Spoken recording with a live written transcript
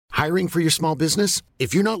Hiring for your small business?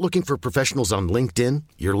 If you're not looking for professionals on LinkedIn,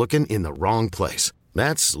 you're looking in the wrong place.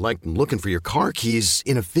 That's like looking for your car keys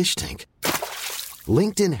in a fish tank.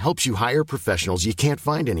 LinkedIn helps you hire professionals you can't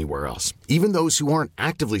find anywhere else, even those who aren't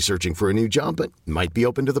actively searching for a new job but might be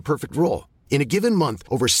open to the perfect role. In a given month,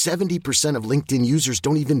 over 70% of LinkedIn users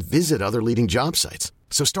don't even visit other leading job sites.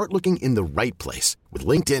 So start looking in the right place. With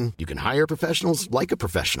LinkedIn, you can hire professionals like a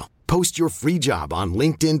professional. Post your free job on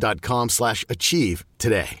linkedin.com/achieve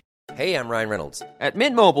today. Hey, I'm Ryan Reynolds. At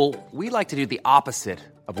Mint Mobile, we like to do the opposite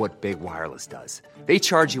of what Big Wireless does. They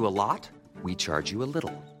charge you a lot, we charge you a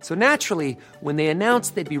little. So naturally, when they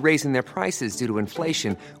announced they'd be raising their prices due to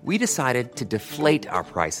inflation, we decided to deflate our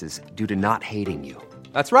prices due to not hating you.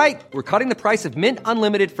 That's right. We're cutting the price of Mint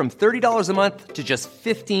Unlimited from $30 a month to just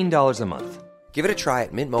 $15 a month. Give it a try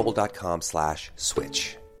at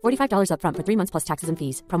mintmobile.com/switch. $45 up front for 3 months plus taxes and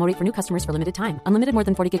fees. Promo rate for new customers for limited time. Unlimited more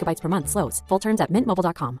than 40 gigabytes per month. Slows full terms at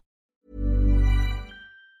mintmobile.com.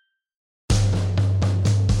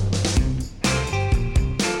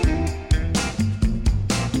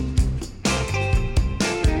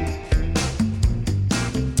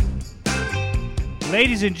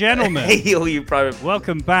 Ladies and gentlemen, Hey, all you private...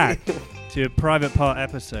 welcome back to a private part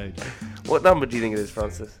episode. What number do you think it is,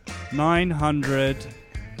 Francis?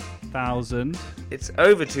 900,000. It's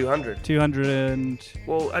over 200. 200.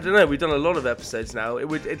 Well, I don't know. We've done a lot of episodes now.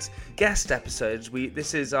 It's guest episodes.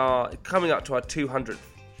 This is our coming up to our 200th.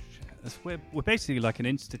 We're basically like an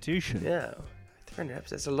institution. Yeah, 300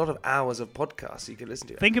 episodes. That's a lot of hours of podcasts you could listen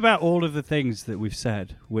to. Think about all of the things that we've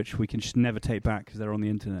said, which we can just never take back because they're on the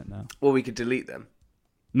internet now. Well, we could delete them.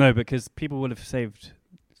 No, because people will have saved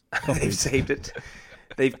copies. They've saved it.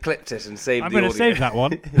 They've clipped it and saved I'm the audio. going to save that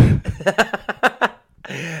one.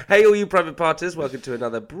 Hey, all you private parters. Welcome to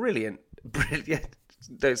another brilliant...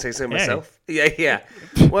 Don't say so myself. Yeah.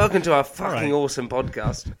 Welcome to our fucking awesome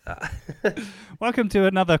podcast. Welcome to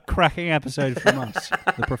another cracking episode from us,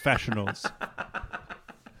 the professionals.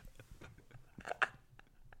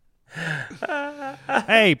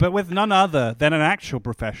 Hey, but with none other than an actual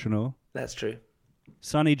professional. That's true.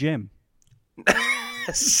 Sonny Jim.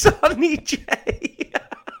 Sonny J.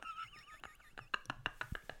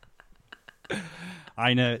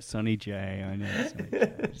 I know it's Sonny J. I know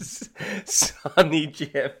it's Sonny J. Sonny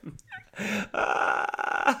Jim.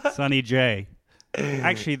 Sonny J.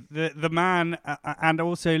 Actually, the man and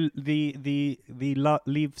also the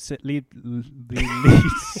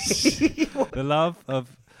love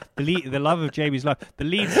of Jamie's life, the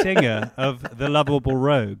lead singer of the Lovable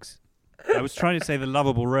Rogues. I was trying to say the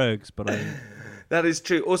Lovable Rogues, but That is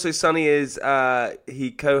true. Also, Sonny is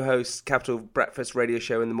he co-hosts Capital Breakfast radio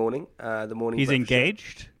show in the morning. The morning. He's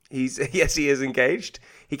engaged. Yes, he is engaged.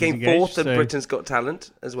 He came fourth at Britain's Got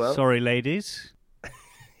Talent as well. Sorry, ladies.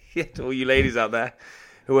 Yeah, to all you ladies out there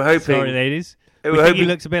who are hoping. Sorry, ladies. We think he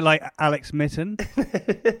looks a bit like Alex Mitten.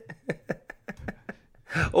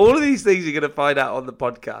 All of these things you're going to find out on the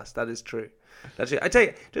podcast. That is true. That's true. I tell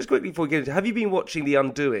you, just quickly before we get into it, have you been watching The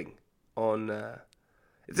Undoing on...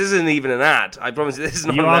 This isn't even an ad. I promise you, this is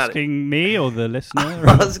not an ad. Are you asking me or the listener? I'm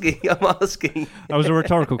asking. That was a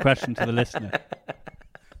rhetorical question to the listener.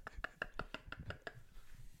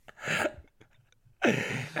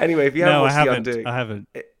 Anyway, if you haven't watched The Undoing... I haven't.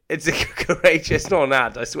 It's a great show. It's not an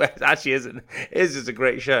ad, I swear. It actually isn't. It is just a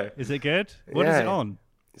great show. Is it good? What is it on?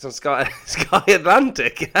 It's on Sky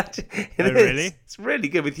Atlantic. Really? It's really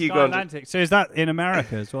good with Hugh Sky Grant. Atlantic. So is that in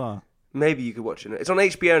America as well? Maybe you could watch it. It's on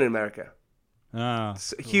HBO in America.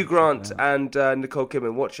 Hugh Grant and Nicole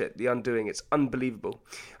Kidman. Watch it, The Undoing. It's unbelievable.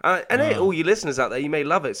 All you listeners out there, you may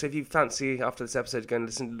love it. So if you fancy after this episode going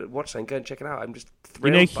to watch something, go and check it out. I'm just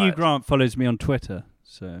thrilled. Hugh Grant follows me on Twitter,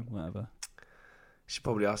 so whatever. Should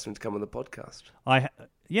probably ask him to come on the podcast.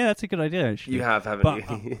 Yeah, that's a good idea. Actually, you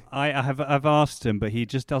haven't you? I've asked him, but he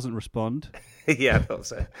just doesn't respond. Yeah, I thought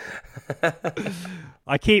so.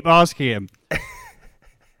 I keep asking him.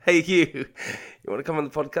 Hey, Hugh, you want to come on the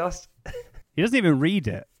podcast? He doesn't even read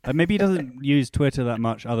it. Maybe he doesn't use Twitter that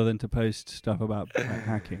much other than to post stuff about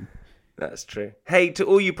hacking. That's true. Hey, to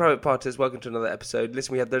all you private parters, welcome to another episode.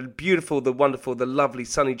 Listen, we have the beautiful, the wonderful, the lovely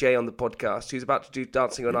Sonny J on the podcast, who's about to do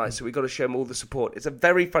Dancing on Ice, so we've got to show him all the support. It's a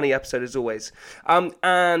very funny episode, as always.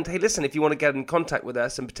 And, hey, listen, if you want to get in contact with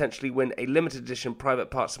us and potentially win a limited edition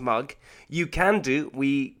Private Parts mug, you can do.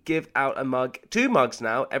 We give out a mug, 2 mugs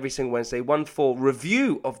now, every single Wednesday, one for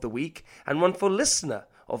review of the week and one for listener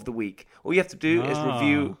of the week. All you have to do is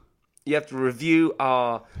review... You have to review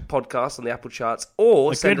our podcast on the Apple charts,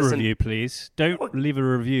 or send us a good review, please. Don't leave a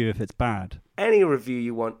review if it's bad. Any review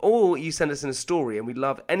you want, or you send us in a story, and we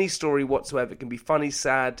love any story whatsoever. It can be funny,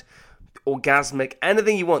 sad, orgasmic,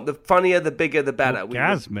 anything you want. The funnier, the bigger, the better.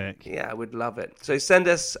 Orgasmic? Yeah, I would love it. So send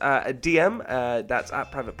us a DM, that's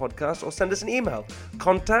at Private Podcast, or send us an email,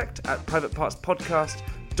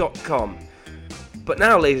 contact@privatepartspodcast.com. But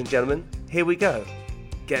now, ladies and gentlemen, here we go.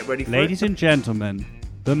 Get ready for Ladies it. and gentlemen,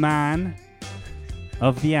 the man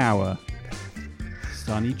of the hour,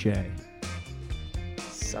 Sonny J.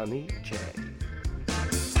 Sonny J.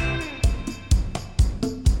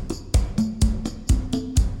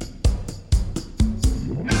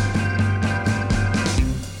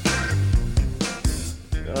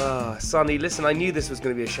 Sonny, listen, I knew this was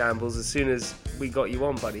going to be a shambles as soon as we got you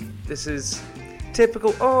on, buddy. This is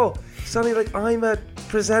typical. Oh, Sonny, like, I'm a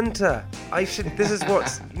presenter. This is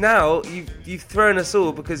what's... Now, you've thrown us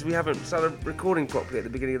all because we haven't started recording properly at the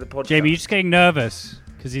beginning of the podcast. Jamie, you're just getting nervous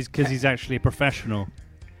because he's actually a professional.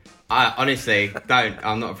 I honestly don't.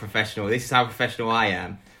 I'm not a professional. This is how professional I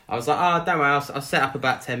am. I was like, oh, don't worry, I'll set up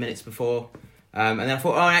about 10 minutes before. And then I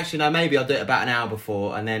thought, oh, actually, no, maybe I'll do it about an hour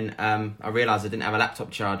before. And then I realised I didn't have a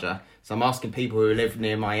laptop charger. So I'm asking people who live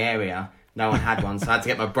near my area. No one had one, so I had to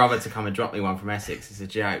get my brother to come and drop me one from Essex. It's a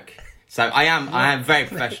joke. So I am very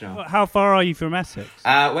professional. How far are you from Essex?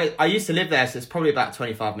 Well, I used to live there, so it's probably about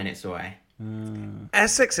 25 minutes away.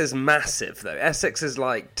 Essex is massive, though. Essex is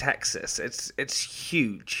like Texas. It's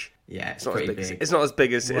huge. Yeah, it's not pretty as big. big. It's not as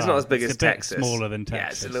big as Texas. Smaller than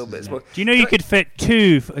Texas. Yeah, it's a little bit smaller. Do you know you could fit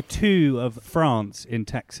two of France in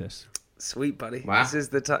Texas? Sweet, buddy. Wow. This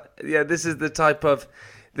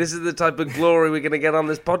is the type of glory we're going to get on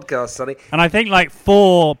this podcast, Sonny. And I think like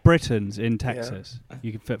 4 Britons in Texas. Yeah.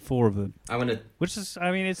 You could fit 4 of them. Which is,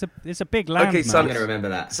 I mean, it's a big land. Okay, Sonny, I'm going to remember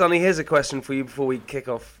that. Sonny, here's a question for you before we kick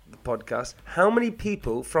off the podcast. How many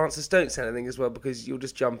people, Francis, don't say anything as well because you'll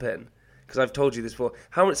just jump in. Because I've told you this before.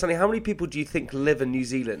 Sonny, how many people do you think live in New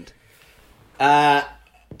Zealand?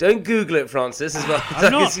 Don't Google it, Francis. As well.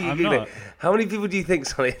 I'm not. How many people do you think,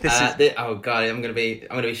 Sonny? Oh god, I'm gonna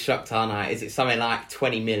be shocked, aren't I? Is it something like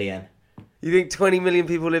 20 million? You think 20 million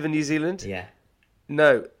people live in New Zealand? Yeah.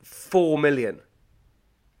 No, 4 million.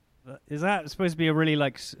 Is that supposed to be a really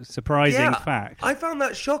surprising fact? I found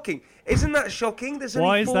that shocking. Isn't that shocking? There's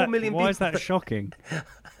only 4 million people. Why is that shocking?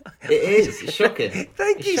 It is. It's shocking.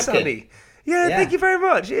 Thank you, Sonny. Yeah, thank you very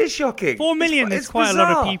much. It is shocking. 4 million is quite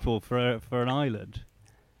bizarre. A lot of people for an island.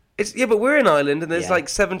 But we're in Ireland and there's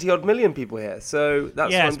 70 odd million people here, so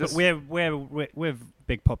that's yes, but we're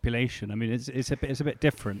big population. I mean, it's a bit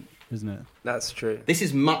different, isn't it? That's true. This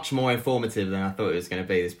is much more informative than I thought it was going to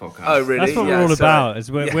be. This podcast. Oh, really? That's what we're all about.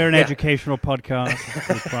 Is we're an educational podcast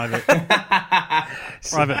with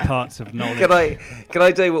private parts of knowledge. Can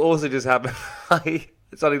I tell you what also just happened?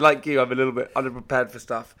 Something like you, I'm a little bit underprepared for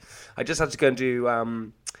stuff. I just had to go and do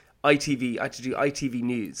ITV. I had to do ITV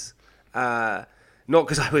News. Not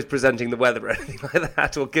because I was presenting the weather or anything like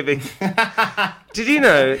that, or giving... Did you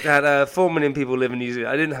know that 4 million people live in New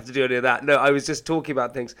Zealand? I didn't have to do any of that. No, I was just talking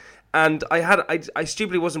about things. And I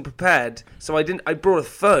stupidly wasn't prepared, so I brought a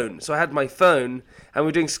phone. So I had my phone, and we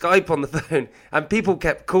were doing Skype on the phone, and people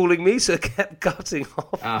kept calling me, so it kept cutting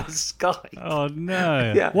off the Skype. Oh,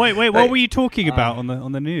 no. Yeah. Wait, what were you talking about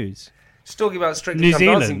on the news? Just talking about Strictly Come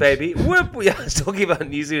Dancing, baby. Whoop! Yeah, I was talking about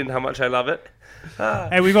New Zealand, how much I love it.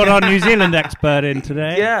 Hey, we've got our New Zealand expert in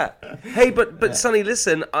today. Yeah. Hey, but Sonny,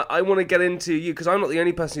 listen, I want to get into you because I'm not the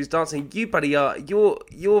only person who's dancing. You, buddy, are. You're.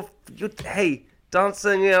 Hey,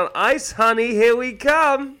 dancing on ice, honey. Here we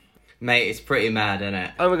come. Mate, it's pretty mad, isn't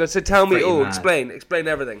it? Oh my god! So tell me all. Mad. Explain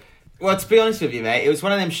everything. Well, to be honest with you, mate, it was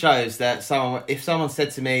one of them shows that if someone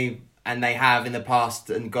said to me, and they have in the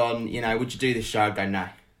past and gone, would you do this show? I'd go, no.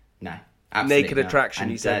 Naked no. Attraction,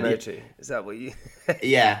 and, you said no to. Is that what you...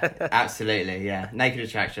 Yeah, absolutely, yeah. Naked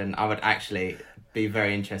Attraction, I would actually be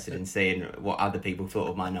very interested in seeing what other people thought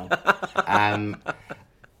of my knob. I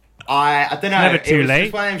don't know. Never too late.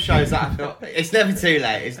 Just one of them shows that I thought... It's never too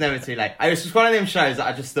late. It was just one of them shows that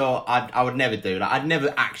I just thought I would never do. I'd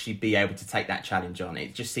never actually be able to take that challenge on.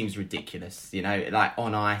 It just seems ridiculous,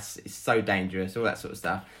 on ice. It's so dangerous, all that sort of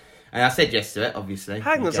stuff. And I said yes to it, obviously.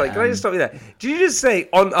 Hang on a second, can I just stop you there? Did you just say,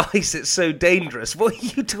 on ice it's so dangerous? What are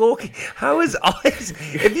you talking? How is ice...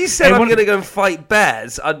 If you said I'm going to go and fight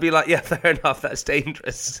bears, I'd be like, yeah, fair enough, that's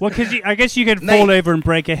dangerous. Well, because I guess you could fall over and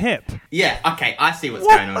break a hip. Yeah, okay, I see what's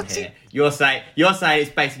going on here. You're saying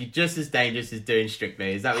it's basically just as dangerous as doing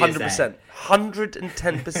Strictly. Is that what you're saying?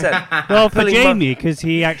 110%. Well, for Jamie, because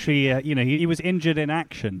he actually, he was injured in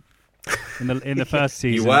action in the first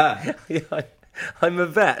season. You were? Yeah, I'm a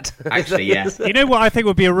vet. Actually, yeah. You know what I think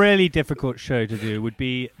would be a really difficult show to do would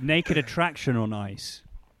be Naked Attraction on ice.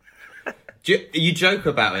 You joke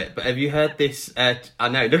about it, but have you heard this? I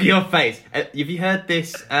know, look at your face. Have you heard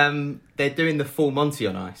this? They're doing the full Monty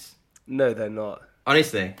on ice. No, they're not.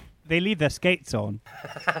 Honestly. They leave their skates on.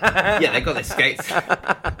 Yeah, they got their skates.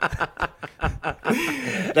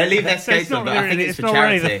 They leave their skates on, but I think it's for not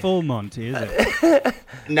charity. really the full Monty, is it?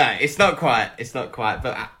 No, it's not quite. It's not quite.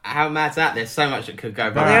 But how mad's that? There's so much that could go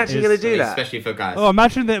wrong. Are they actually going to do that? Especially for guys. Oh,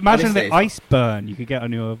 imagine Honestly, the ice burn you could get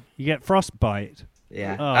on you get frostbite.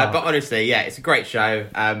 Yeah, Oh. but honestly, yeah, it's a great show.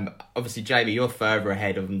 Obviously, Jamie, you're further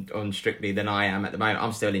ahead on Strictly than I am at the moment.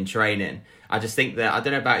 I'm still in training. I just think that, I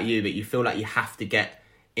don't know about you, but you feel like you have to get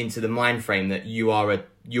into the mind frame that you're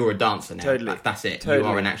a dancer now. Totally. Like, that's it. Totally.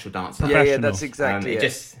 You are an actual dancer. Yeah, that's exactly It it.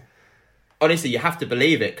 just, honestly, you have to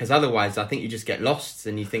believe it, because otherwise I think you just get lost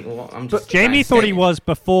and you think, well, I'm just... Jamie thought he was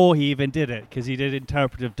before he even did it, because he did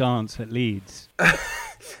interpretive dance at Leeds.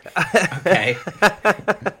 Okay.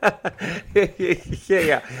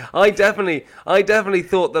 yeah. I definitely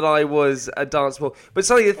thought that I was a danceable. But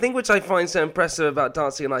Sonny, the thing which I find so impressive about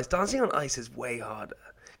dancing on ice is way harder.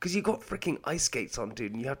 Because you got freaking ice skates on,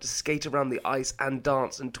 dude, and you have to skate around the ice and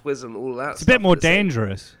dance and twizzle and all that. It's a bit more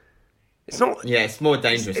dangerous. It's not. Yeah, it's more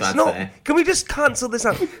dangerous, It's I'd not. say. Can we just cancel this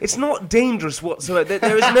out? It's not dangerous whatsoever.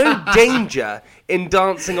 There is no danger in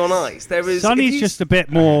dancing on ice. There is. Sonny's just a bit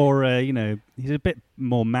more, he's a bit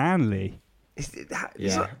more manly.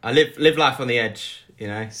 Yeah, I live life on the edge, you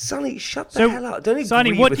know. Sonny, shut the hell up! Don't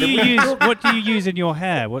Sonny, agree what with do him. you use? What do you use in your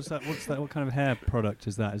hair? What's that? What kind of hair product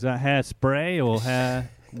is that? Is that hairspray or hair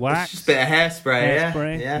wax? It's just a bit of hairspray,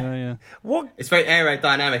 Hairspray? yeah. Yeah. What? It's very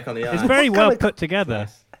aerodynamic on the eye. It's very What well kind of- put together.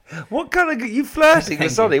 What kind of you flirting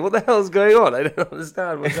with Sonny? What the hell's going on? I don't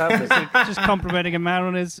understand what's happening. Just complimenting a man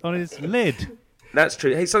on his lid. That's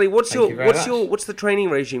true. Hey, Sonny, what's Thank you very much. what's the training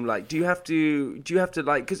regime like? Do you have to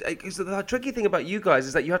like because the tricky thing about you guys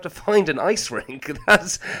is that you have to find an ice rink.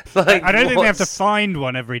 That's like I don't think they have to find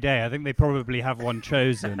one every day. I think they probably have one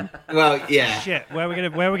chosen. Well, yeah. Shit, where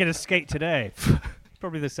are we gonna skate today?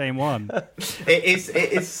 Probably the same one.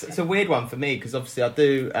 It's a weird one for me, because obviously I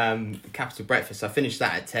do Capital Breakfast. So I finish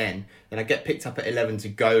that at 10, then I get picked up at 11 to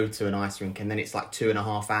go to an ice rink, and then it's like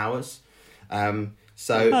 2.5 hours.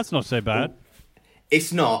 So That's not so bad.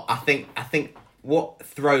 it's not. I think what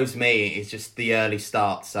throws me is just the early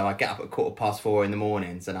start. So I get up at 4:15 in the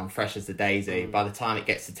mornings, and I'm fresh as a daisy. By the time it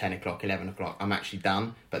gets to 10 o'clock, 11 o'clock, I'm actually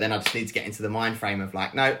done. But then I just need to get into the mind frame of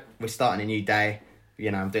like, no, we're starting a new day. You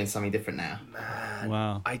know, I'm doing something different now.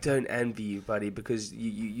 Wow. I don't envy you, buddy, because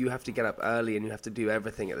you have to get up early and you have to do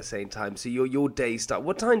everything at the same time. So your day start.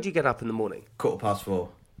 What time do you get up in the morning? 4:15.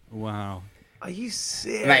 Wow. Are you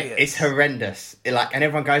serious? Mate, it's horrendous. And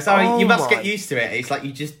everyone goes, Oh you must my- get used to it. It's like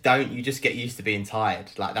you just don't. You just get used to being tired.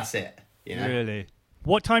 Like, that's it. You know. Really?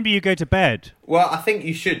 What time do you go to bed? Well, I think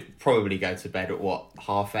you should probably go to bed at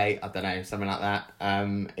 8:30. I don't know, something like that.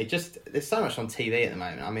 There's so much on TV at the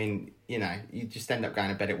moment. I mean, you know, you just end up going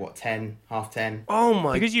to bed at 10, 10:30. Oh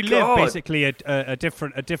my! Because you God. live basically a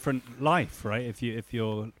different life, right? If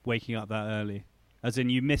you're waking up that early, as in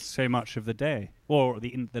you miss so much of the day or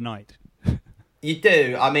the night. You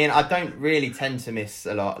do. I mean, I don't really tend to miss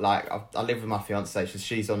a lot. Like, I live with my fiance, so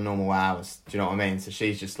she's on normal hours. Do you know what I mean? So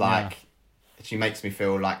she's just like, she makes me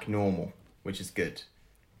feel like normal, which is good.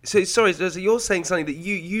 So sorry, so you're saying something that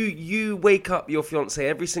you wake up your fiance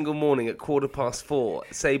every single morning at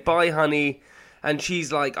 4:15, say bye, honey, and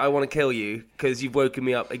she's like, I want to kill you because you've woken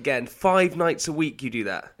me up again. 5 nights a week, you do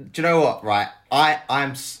that. Do you know what? Right,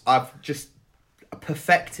 I've just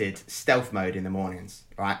perfected stealth mode in the mornings.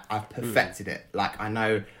 Right, I've perfected it. Like, I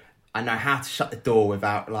know how to shut the door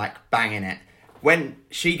without like banging it. When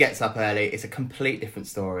she gets up early, it's a complete different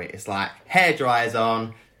story. It's like hair dryers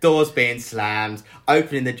on, doors being slammed,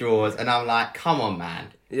 opening the drawers, and I'm like, come on, man.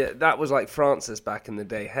 Yeah, that was like Francis back in the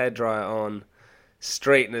day. Hairdryer on,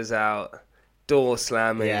 straighteners out, door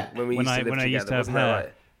slamming. Yeah. When we When used to live I together, used to have wasn't that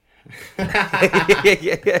hair. right?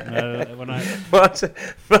 yeah. When I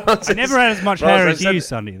Francis, never had as much hair as Francis you, said-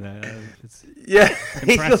 Sonny. Though. Yeah, he's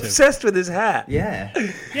Impressive. obsessed with his hair. Yeah.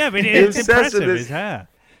 Yeah, but it's Obsessed with impressive. this- His hair.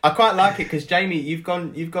 I quite like it because, Jamie, you've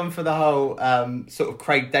gone for the whole sort of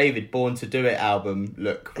Craig David Born to Do It album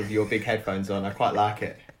look with your big headphones on. I quite like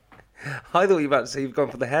it. I thought you were about to say you've gone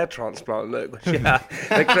for the hair transplant look, which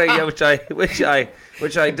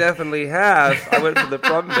I definitely have. I went for the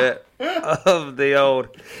front bit of the old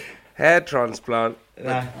hair transplant.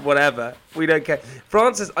 But whatever, we don't care.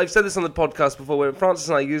 Francis, I've said this on the podcast before. When Francis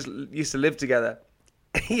and I used to live together,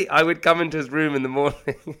 I would come into his room in the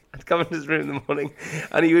morning. I'd come into his room in the morning,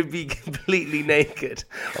 and he would be completely naked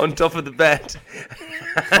on top of the bed.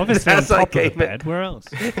 Obviously on As I top of the came in- bed. Where else?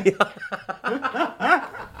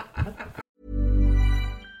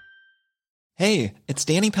 Hey, it's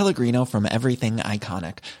Danny Pellegrino from Everything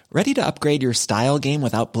Iconic. Ready to upgrade your style game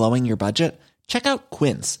without blowing your budget? Check out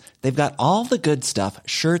Quince. They've got all the good stuff,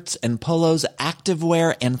 shirts and polos,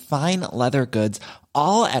 activewear, and fine leather goods,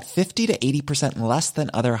 all at 50 to 80% less than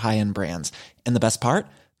other high-end brands. And the best part?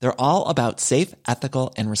 They're all about safe,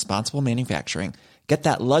 ethical, and responsible manufacturing. Get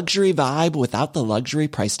that luxury vibe without the luxury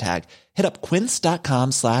price tag. Hit up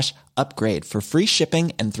quince.com/upgrade for free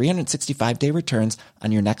shipping and 365-day returns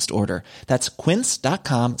on your next order. That's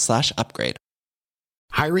quince.com/upgrade.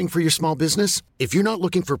 Hiring for your small business? If you're not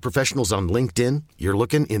looking for professionals on LinkedIn, you're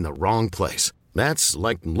looking in the wrong place. That's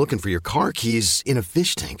like looking for your car keys in a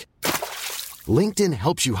fish tank. LinkedIn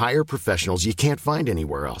helps you hire professionals you can't find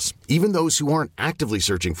anywhere else, even those who aren't actively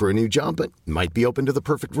searching for a new job but might be open to the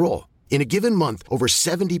perfect role. In a given month, over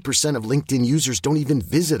 70% of LinkedIn users don't even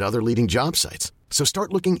visit other leading job sites. So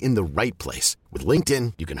start looking in the right place. With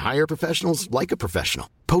LinkedIn, you can hire professionals like a professional.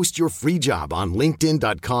 Post your free job on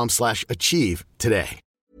linkedin.com/achieve today.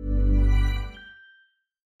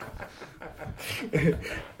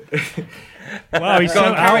 Wow, he's so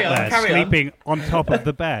out there, carry on. sleeping on top of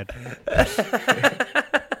the bed.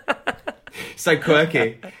 So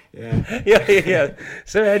quirky. Yeah. Yeah.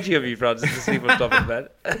 So edgy of you, Francis, to sleep on top of the bed.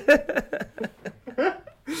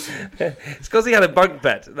 It's because he had a bunk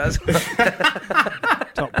bed. That's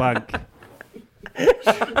Top bunk.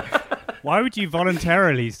 Why would you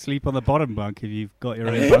voluntarily sleep on the bottom bunk if you've got your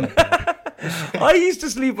own bunk bed? I used to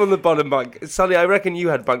sleep on the bottom bunk. Sonny, I reckon you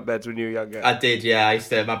had bunk beds when you were younger. I did, yeah. I used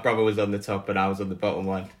to. My brother was on the top and I was on the bottom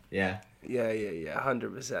one. Yeah. Yeah,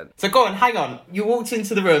 100%. So go on, hang on. You walked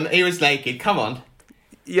into the room, he was naked. Come on.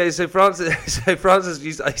 Yeah, so Francis I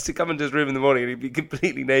used to come into his room in the morning and he'd be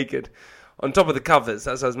completely naked on top of the covers.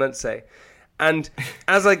 That's what I was meant to say. And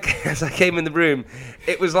as I came in the room,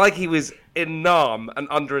 it was like he was in Nam and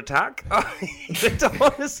under attack. He would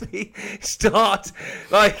honestly start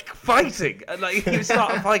like fighting, and like he would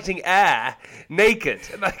start fighting air naked,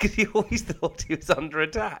 and like he always thought he was under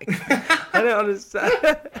attack. I don't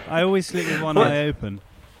understand. I always sleep with one eye open.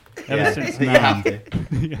 Ever since You now. have to.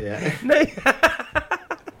 Yeah. No.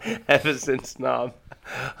 Ever since Nam.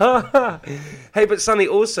 Hey, but Sonny,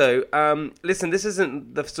 also, listen, this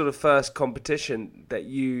isn't the sort of first competition that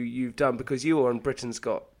you've done, because you were on Britain's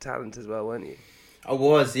Got Talent as well, weren't you? I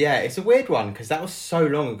was, yeah. It's a weird one because that was so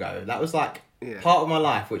long ago. That was like part of my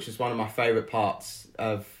life, which was one of my favourite parts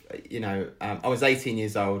of, I was 18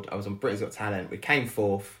 years old. I was on Britain's Got Talent. We came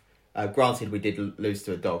fourth. Granted, we did lose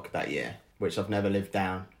to a dog that year, which I've never lived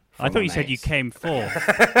down. I thought you said you came fourth.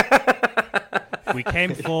 We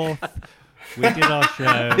came fourth. We did our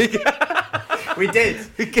show. We did.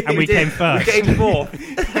 And we came first. We came fourth.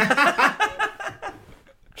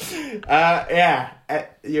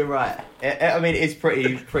 You're right. I mean, it's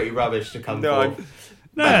pretty rubbish to come fourth.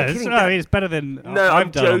 It's better than I'm done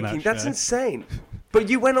on joking. that That's show. insane. But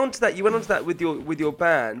you went on to that. You went on to that with your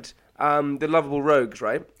band, the Lovable Rogues,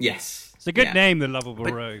 right? Yes. It's a good name, the Lovable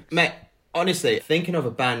Rogues. Mate, honestly, thinking of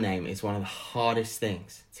a band name is one of the hardest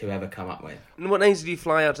things to ever come up with. And what names did you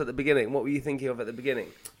fly out at the beginning? What were you thinking of at the beginning?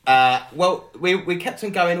 Well, we kept on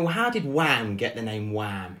going, well, how did Wham get the name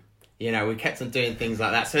Wham? We kept on doing things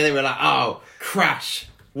like that. So then we were like, oh, Crash,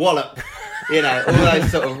 Wallop, all those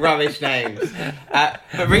sort of rubbish names. But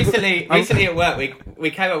recently at work, we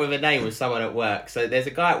came up with a name with someone at work. So there's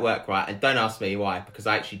a guy at work, right? And don't ask me why, because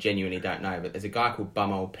I actually genuinely don't know. But there's a guy called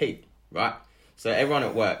Bumhole Pete, right? So everyone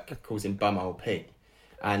at work calls him Bumhole Pete.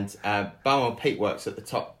 And Bumhole Pete works at the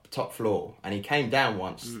top floor. And he came down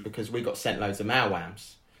once because we got sent loads of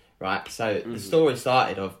Malwams, right? So the story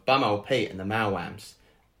started of Bumhole Pete and the Malwams.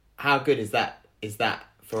 How good is that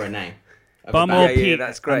for a name? Bumhole Pete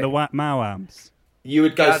that's great. and the Malwams. You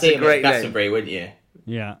would go That's see a him great at name. Glastonbury, wouldn't you?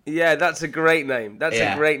 Yeah. Yeah, that's a great name. That's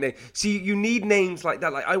Yeah. a great name. See, you need names like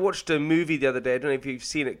that. Like, I watched a movie the other day. I don't know if you've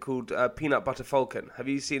seen it, called Peanut Butter Falcon. Have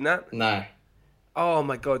you seen that? No. Oh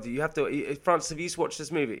my God, you have to. Francis, have you watched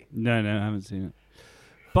this movie? No, I haven't seen it.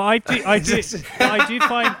 But I do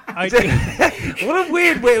find. What a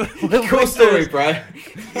weird way. Cool story, bro.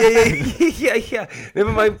 Yeah. No,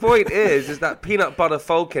 but my point is that Peanut Butter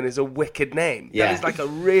Falcon is a wicked name. Yeah. That is like a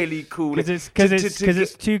really cool. Because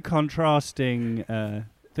it's two contrasting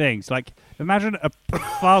things. Like, imagine a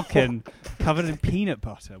falcon covered in peanut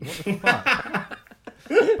butter. What the fuck?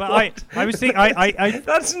 But I was thinking, I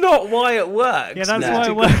That's not why it works. yeah, that's No. why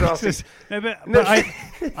Too it works. contrasting. No, but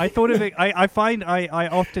I thought of it. I find I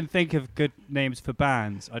often think of good names for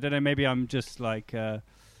bands. I don't know. Maybe I'm just like, I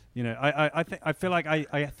feel like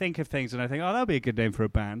I think of things and I think, oh, that'll be a good name for a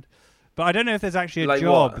band. But I don't know if there's actually a Like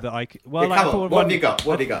job what? that I could. Yeah, Well, come I on. thought of What one. have you got?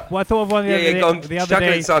 What have you got? Well, I thought of one Go on, the other chuck it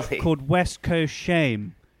day in, Sonny. called West Coast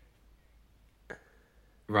Shame.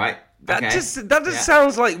 Right. That Okay. just Yeah.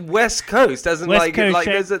 sounds like West Coast, doesn't West like Coast like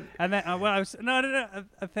Shame. there's a And then no.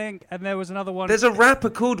 I think, and there was another one. there's a rapper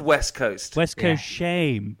called West Coast. West Yeah. Coast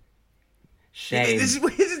Shame. Shame.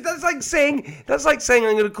 That's like saying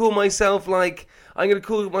I'm going to call myself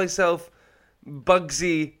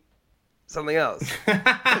Bugsy something else.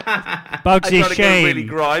 I Bugsy try to Shame. go really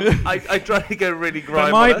grime. I try to go really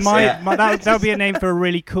grime. But on us. that would be a name for a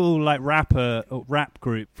really cool like rapper or rap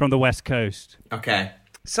group from the West Coast. Okay.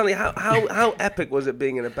 Sonny, how epic was it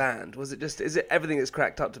being in a band? Is it everything it's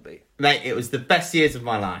cracked up to be? Mate, it was the best years of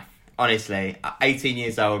my life. Honestly, 18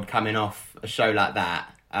 years old, coming off a show like that,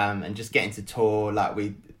 and just getting to tour. Like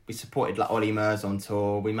we supported like Ollie Murs on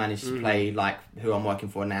tour. We managed to play like who I'm working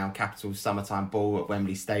for now, Capital's Summertime Ball at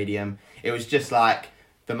Wembley Stadium. It was just like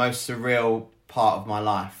the most surreal part of my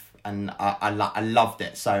life, and I loved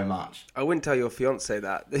it so much. I wouldn't tell your fiance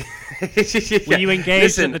that. Were you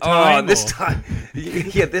engaged at the time, This or? time,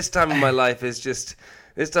 this time of my life is just.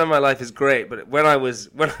 This time of my life is great, but when I was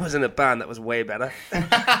in a band, that was way better.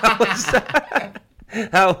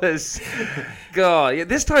 That was, God. Yeah,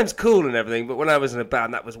 this time's cool and everything, but when I was in a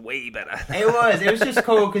band, that was way better. It was just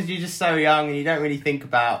cool because you're just so young and you don't really think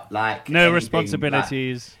about like No anything,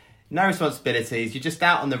 responsibilities. like, no responsibilities. You're just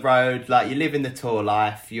out on the road, like you're living the tour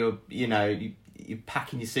life. You're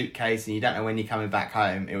packing your suitcase and you don't know when you're coming back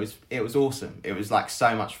home. It was awesome. It was like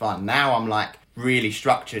so much fun. Now I'm like really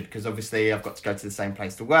structured because obviously I've got to go to the same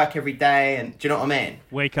place to work every day. And do you know what I mean?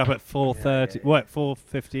 Wake up at 4:30. What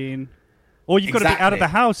 4:15? Or you've got to be out of the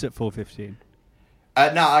house at 4:15.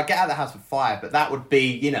 No, I get out of the house at 5, but that would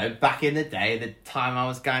be, back in the day, the time I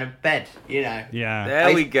was going to bed, Yeah.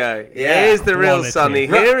 There we go. Yeah. Here's the real Quality. Sonny.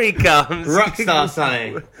 Here he comes. Rockstar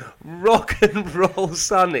Sonny. Rock and roll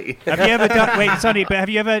Sonny. Have you ever done? Wait, Sonny. But have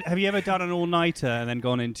you ever done an all-nighter and then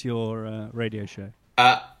gone into your radio show?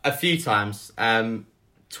 A few times. 2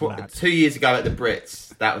 years ago at the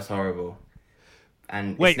Brits, that was horrible.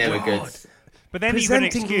 And Wait, it's never God. good. But then you've got an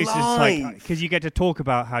Presenting excuse, live. because you get to talk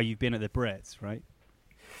about how you've been at the Brits, right?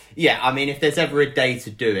 Yeah, I mean, if there's ever a day to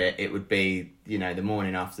do it, it would be, the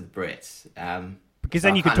morning after the Brits. Because so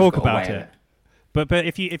then I you can kind of talk got about away it. with But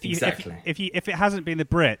if you Exactly. if it hasn't been the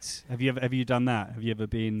Brits, have you done that? Have you ever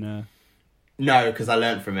been? No, because I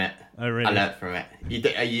learned from it. Oh, really? I learned from it.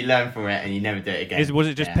 You learn from it and you never do it again. Was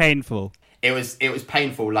it just Yeah. painful? It was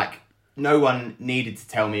painful. Like, no one needed to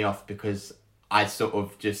tell me off because I sort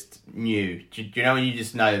of just knew. Do you know when you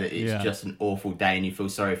just know that it's just an awful day and you feel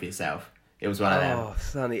sorry for yourself? It was one of them. Oh,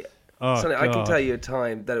 Sonny. Oh, Sonny, I can God. tell you a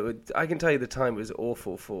time that I can tell you the time it was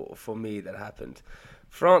awful for me that happened.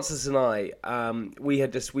 Francis and I, we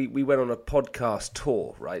went on a podcast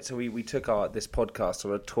tour, right? So we took this podcast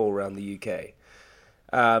on a tour around the UK.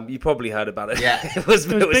 You probably heard about it. Yeah. it was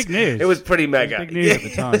big news. It was pretty mega. big news at the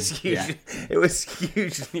time. It was huge. Yeah. It was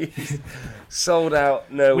huge news. Sold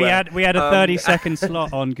out nowhere. We had a 30-second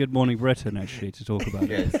slot on Good Morning Britain actually to talk about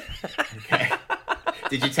it. Yes. Okay.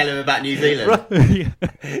 Did you tell him about New Zealand? yeah.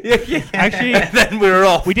 Actually, And then we were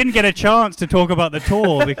off. we didn't get a chance to talk about the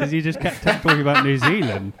tour because you just kept talking about New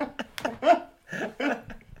Zealand.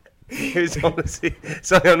 It was honestly,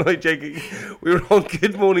 sorry, I'm not joking. We were on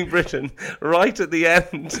Good Morning Britain right at the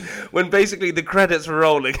end when basically the credits were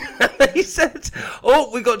rolling. They said, "Oh,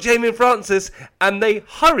 we got Jamie and Francis," and they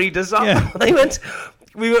hurried us up. Yeah. They went,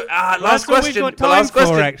 "We were last That's what question." we've got the time last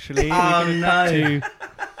question. for, actually. Oh, We're no. gonna cut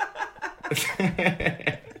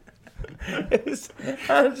It was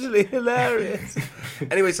actually hilarious.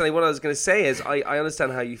 Anyway, Sonny, what I was going to say is I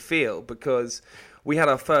understand how you feel because we had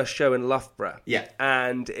our first show in Loughborough. Yeah.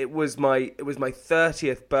 And it was my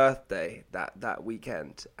 30th birthday that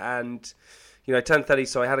weekend. And I turned 30,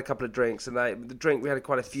 so I had a couple of drinks, and we had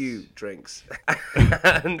quite a few drinks.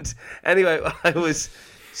 And anyway, I was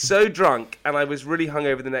so drunk, and I was really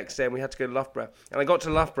hungover the next day, and we had to go to Loughborough. And I got to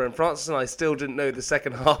Loughborough, and Francis and I still didn't know the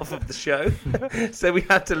second half of the show. So we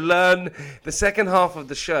had to learn the second half of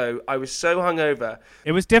the show. I was so hungover.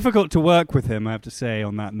 It was difficult to work with him, I have to say,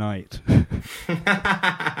 on that night.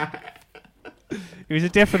 He was a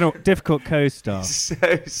difficult co-star.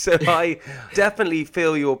 So I definitely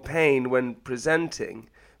feel your pain when presenting.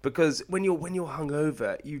 Because when you're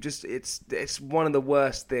hungover, it's one of the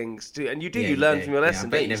worst things to, and you learn from your lesson. I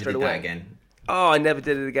bet you don't never straight did away. that again. Oh, I never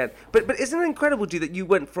did it again. But isn't it incredible, dude, that you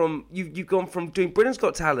went from you've gone from doing Britain's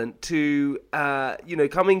Got Talent to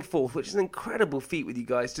coming fourth, which is an incredible feat with you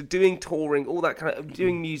guys, to doing touring, all that kind of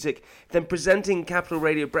doing music, then presenting Capital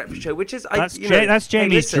Radio Breakfast Show, which is That's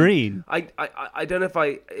Jamie's dream. I don't know if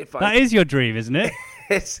I That is your dream, isn't it?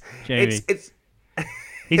 it's Jamie. it's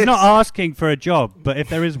He's not asking for a job, but if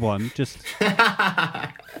there is one, just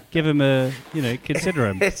give him consider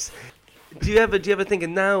him. Do you ever think,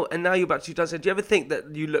 and now you're about to do dance? Do you ever think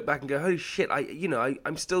that you look back and go, holy shit,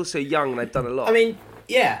 I'm still so young and I've done a lot? I mean,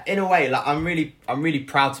 yeah, in a way, like I'm really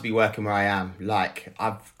proud to be working where I am. Like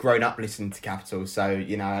I've grown up listening to Capital, so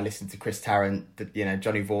I listen to Chris Tarrant,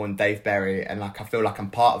 Johnny Vaughan, Dave Berry, and like I feel like I'm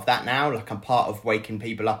part of that now. Like I'm part of waking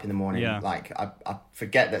people up in the morning. Yeah. Like I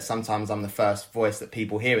forget that sometimes I'm the first voice that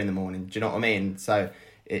people hear in the morning. Do you know what I mean? So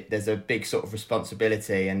there's a big sort of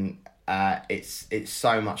responsibility, and it's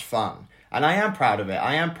so much fun. And I am proud of it.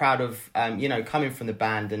 I am proud of, coming from the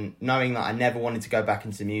band and knowing that I never wanted to go back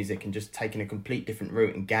into music and just taking a complete different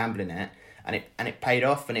route and gambling it. And it paid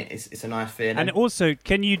off, and it's a nice feeling. And also,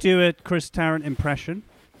 can you do a Chris Tarrant impression?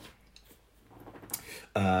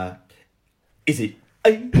 Is it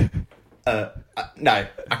no,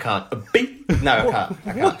 I can't. A B? No, I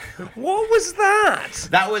can't. What was that?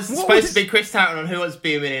 That was supposed to be Chris Tarrant on Who Wants to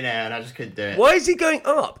Be a Millionaire, and I just couldn't do it. Why is he going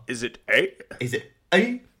up? Is it A? Is it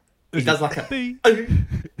A? He does like a B. A.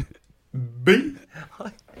 B?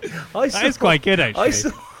 That is quite good, actually.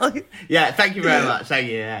 Yeah, thank you very much. Thank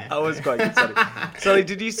you. Yeah. That was quite good, Sonny. Sonny,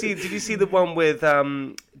 did you see the one with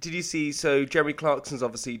so Jeremy Clarkson's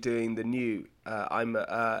obviously doing the new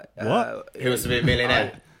What? Who Wants to Be a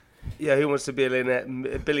Millionaire? Yeah, Who Wants to Be a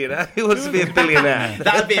Billionaire? Who Wants to Be a Billionaire?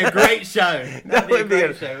 That'd be a great show. That'd be a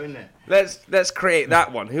great show, wouldn't it? Let's create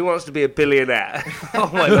that one. Who Wants to Be a Billionaire? Oh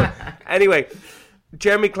my god. Anyway,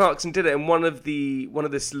 Jeremy Clarkson did it, and one of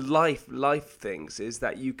this life things is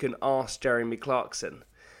that you can ask Jeremy Clarkson,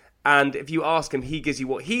 and if you ask him, he gives you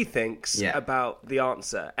what he thinks about the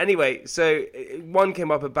answer. Anyway, so one came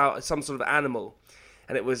up about some sort of animal,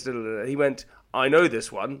 and it was he went, I know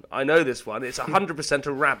this one. It's 100%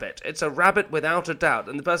 a rabbit. It's a rabbit without a doubt.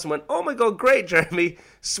 And the person went, oh my god, great, Jeremy.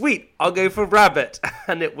 Sweet, I'll go for rabbit.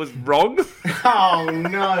 And it was wrong. Oh,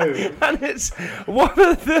 no. And it's one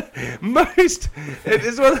of the most... It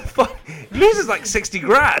is one of the fun... He loses like 60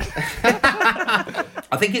 grand.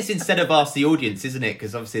 I think it's instead of ask the audience, isn't it?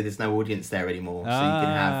 Because obviously there's no audience there anymore. So you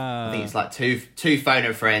can have... I think it's like two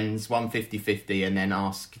phoner friends, 150-50, and then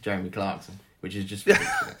ask Jeremy Clarkson, which is just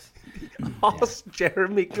ridiculous. Ask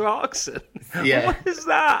Jeremy Clarkson. Yeah. What is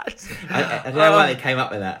that? I don't know why they came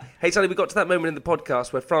up with that. Hey, Sonny, we got to that moment in the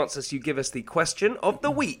podcast where, Francis, you give us the question of the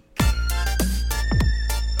week.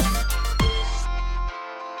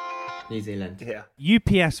 New Zealand. Yeah.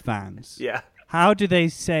 UPS vans. Yeah. How do they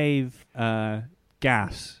save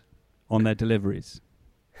gas on their deliveries?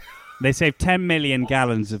 They save 10 million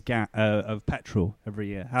gallons of petrol every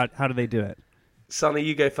year. How do they do it? Sonny,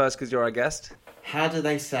 you go first because you're our guest. How do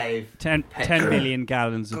they save 10 million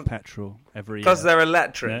gallons of petrol every year? Because they're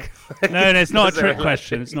electric. No, it's not a trick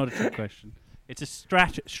question. It's not a trick question. It's a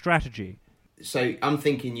strategy. So I'm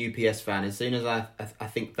thinking UPS van. As soon as I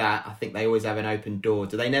think that, I think they always have an open door.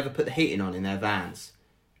 Do they never put the heating on in their vans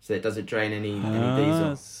so it doesn't drain any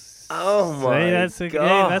diesel? Oh my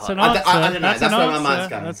god! That's an answer. I don't know. That's where my mind's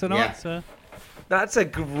going. That's an answer. That's a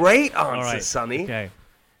great answer, right. Sonny. Okay.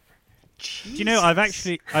 Jesus. Do you know I've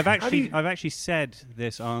actually said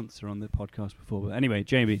this answer on the podcast before. But anyway,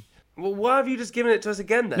 Jamie. Well, why have you just given it to us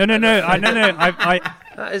again then? No.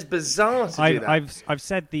 That is bizarre to do that. I've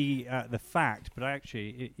said the fact, but I'll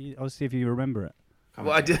see if you remember it.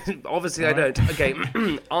 Well, I didn't. Obviously, I don't. Okay,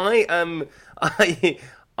 I am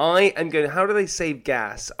going. How do they save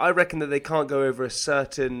gas? I reckon that they can't go over a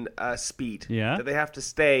certain speed. Yeah. That they have to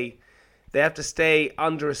stay. They have to stay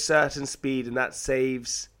under a certain speed, and that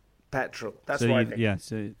saves petrol. That's what I think. Yeah.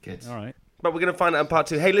 So Good. All right. But we're going to find out in part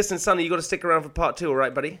 2. Hey, listen, Sonny, you got to stick around for part 2, all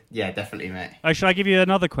right, buddy? Yeah, definitely, mate. Oh, should I give you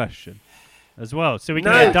another question as well? So we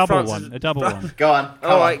can get a double one. A double one. Go on.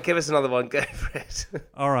 All right, give us another one. Go for it.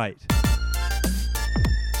 All right.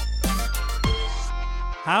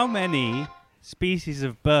 How many species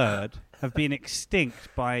of bird have been extinct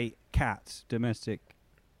by cats, domestic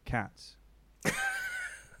cats?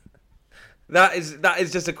 That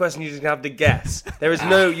is just a question you just have to guess. There is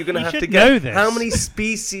no. You're going to have to know guess this. how many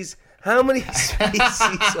species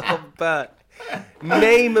of bird.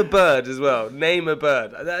 Name a bird as well. Name a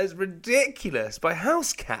bird. That is ridiculous. By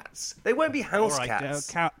house cats. They won't be house All right,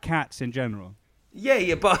 cats. Cats in general.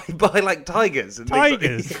 Yeah, by like tigers. And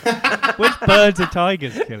Tigers. Which birds are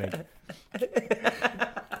tigers killing?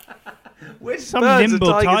 Which Some birds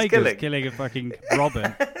nimble are tigers killing a fucking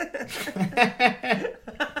robin.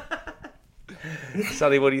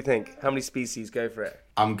 Sonny, what do you think? How many species? Go for it.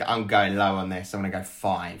 I'm going low on this. I'm going to go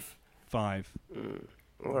 5. 5.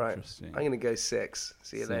 All right. Interesting. I'm going to go 6.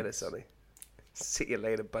 See you later, Sonny. See you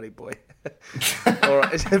later, buddy boy. All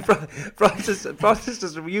right. Francis,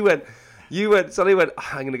 Sonny went,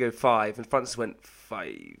 I'm going to go 5. And Francis went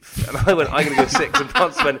 5. And I went, I'm going to go 6. And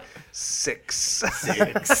Francis went, 6.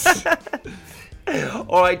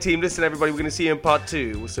 All right, team. Listen, everybody. We're going to see you in part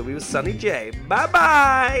 2. So we were Sunny J.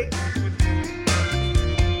 Bye-bye.